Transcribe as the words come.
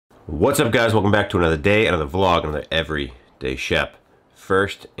What's up, guys? Welcome back to another day, another vlog, another everyday Shep.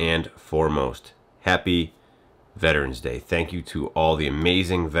 First and foremost, happy Veterans Day. Thank you to all the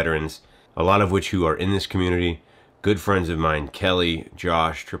amazing veterans, a lot of which who are in this community. Good friends of mine, Kelly,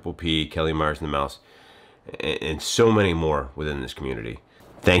 Josh, Triple P, Kelly Mars and the Mouse, and so many more within this community.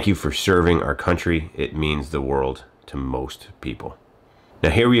 Thank you for serving our country. It means the world to most people. Now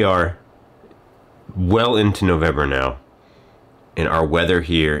here we are, well into November now, and our weather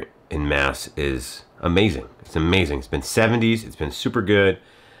here in Mass is amazing. It's amazing. It's been 70s. It's been super good.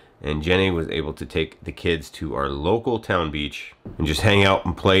 And Jenny was able to take the kids to our local town beach and just hang out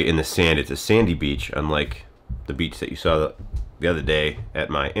and play in the sand. It's a sandy beach, unlike the beach that you saw the other day at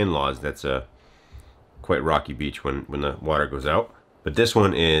my in-laws. That's a quite rocky beach when the water goes out. But this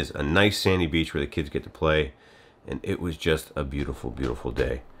one is a nice sandy beach where the kids get to play. And it was just a beautiful, beautiful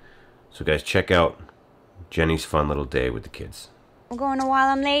day. So guys, check out Jenny's fun little day with the kids. We're going to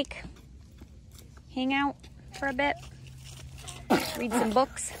Wallam Lake, hang out for a bit, read some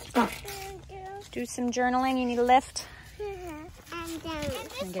books, do some journaling. You need a lift. Can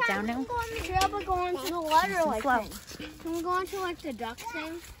we get down now? We're going to the water like thing. Can we go into like the duck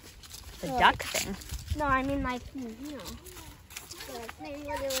thing? The duck thing? No, I mean like, you know, the thing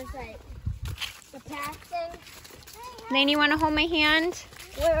where there was like the path thing. Lane, you want to hold my hand?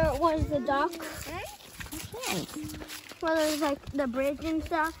 Where it was the duck. Okay. Where there was like the bridge and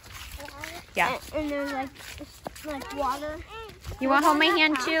stuff. Yeah. And there's like water. You want to hold my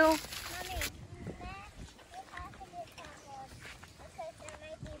hand too?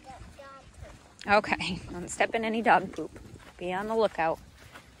 Okay. Don't step in any dog poop. Be on the lookout.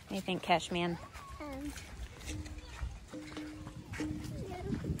 What do you think, Cashman?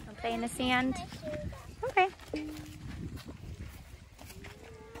 Don't play in the sand? Okay.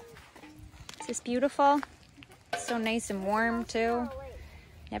 Is this beautiful? It's so nice and warm too.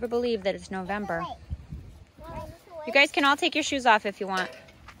 Never believed that it's November. You guys can all take your shoes off if you want.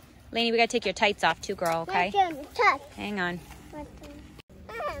 Lainey, we gotta take your tights off too, girl, okay? Hang on.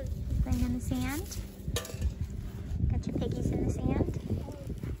 Playing in the sand. Got your piggies in the sand.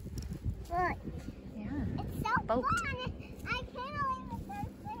 Look. Yeah. It's so Boat. fun. I can't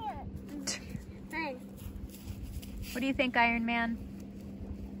believe it's sand. What do you think, Iron Man?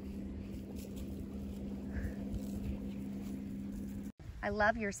 I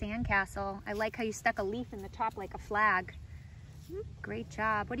love your sandcastle. I like how you stuck a leaf in the top like a flag. Great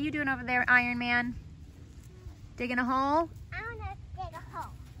job. What are you doing over there, Iron Man? Digging a hole? I want to dig a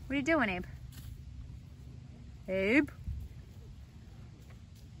hole. What are you doing, Abe? Abe?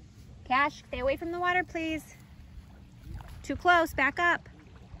 Cash, stay away from the water, please. Too close, back up.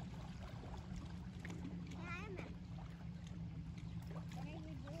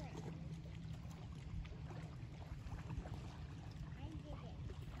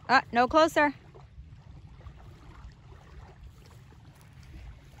 No closer.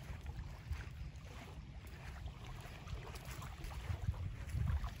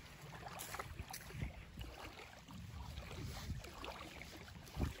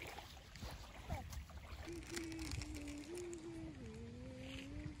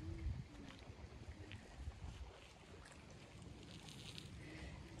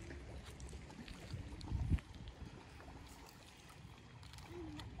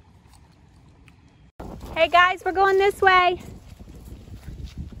 Hey guys, we're going this way.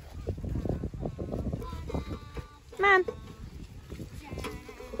 Come on.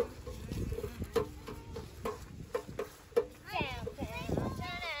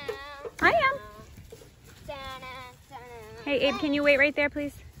 I am. Hey Abe, can you wait right there,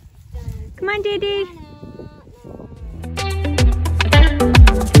 please? Come on, Dee Dee.